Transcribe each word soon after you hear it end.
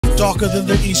Darker than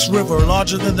the East River,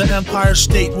 larger than the Empire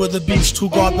State, where the beast who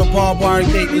guard the barbed wire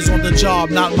gate is on the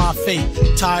job, not my fate.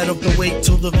 Tired of the wait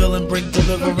till the villain bring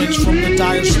deliverance from the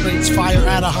dire straits, fire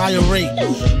at a higher rate.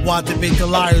 Why debate the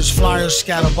liars? Flyers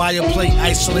scatter by a plate,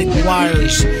 isolate the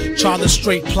wires. Try the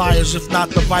straight pliers, if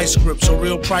not the vice grips. A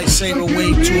real price saver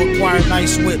way to acquire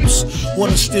nice whips.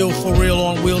 What a steal for real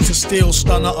on wheels of steel.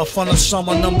 Stunner, a fun of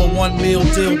summer, #1 meal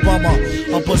deal bummer.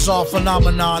 A bizarre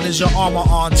phenomenon, is your armor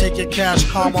on? Take your cash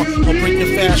karma or break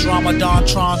your fast Ramadan.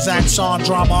 Transacts on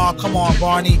drama, come on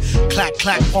Barney. Clack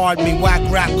clack, pardon me, whack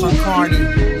rap con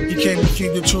Karne. He came to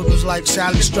feed the children's like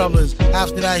Sally Struthers.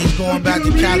 After that he's going back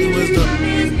to Cali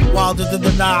wisdom. Wilder than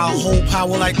the Nile, hold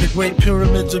power like the great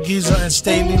pyramids of Giza, and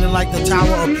stay leaning like the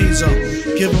Tower of Pisa.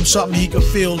 Give him something he can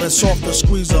feel, that's softer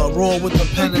squeezer. Roar with the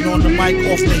pen and on the mic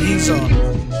off the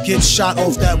heezer. Get shot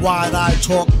off that wide-eyed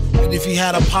talk, and if he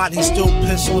had a pot he'd still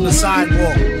piss on the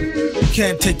sidewalk. You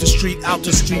can't take the street out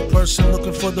to street person,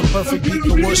 looking for the perfect beat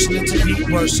to worsen into heat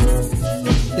person.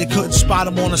 They couldn't spot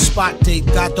him on a spot date,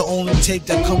 got the only tape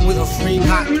that come with a free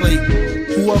hot plate.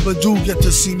 Whoever do get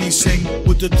to see me sing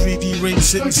with the 3D ring,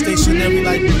 sitting stationary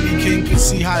like BB King, can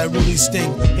see how it really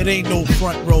sting. It ain't no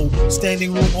front row,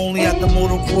 standing room only at the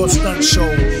motocross stunt show.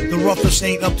 The roughest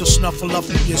ain't up to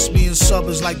snuffleupagus, me and Sub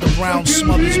is like the Brown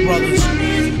Smothers Brothers.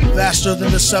 Vaster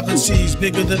than the 7 seas,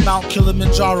 bigger than Mount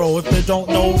Kilimanjaro. If they don't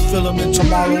know, fill them in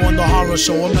tomorrow on the horror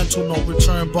show. A mental note,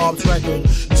 return Bob's record.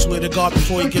 Swear to God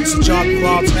before he gets a job, he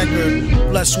robs Edgar.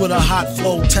 Blessed with a hot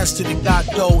flow, tested and got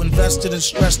dough. Invested and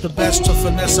stressed the best to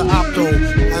finesse a opto.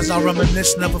 As I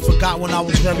reminisce, never forgot when I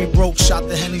was very broke. Shot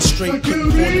the Henny straight, couldn't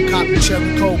afford the cotton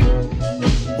cherry coke.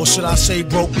 Or should I say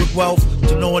broke with wealth,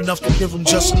 to know enough to give them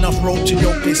just enough rope to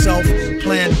yoke theyself.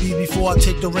 Plan B before I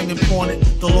take the ring and pawn it.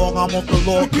 The long arm of the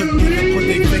law couldn't even put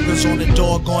their fingers on it,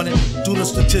 doggone it. Do the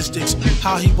statistics,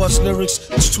 how he busts lyrics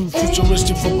is too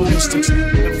futuristic for ballistics,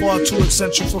 and far too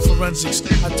eccentric for forensics.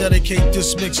 I dedicate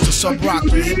this mix to Sub Rock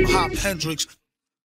and Hip Hop Hendrix.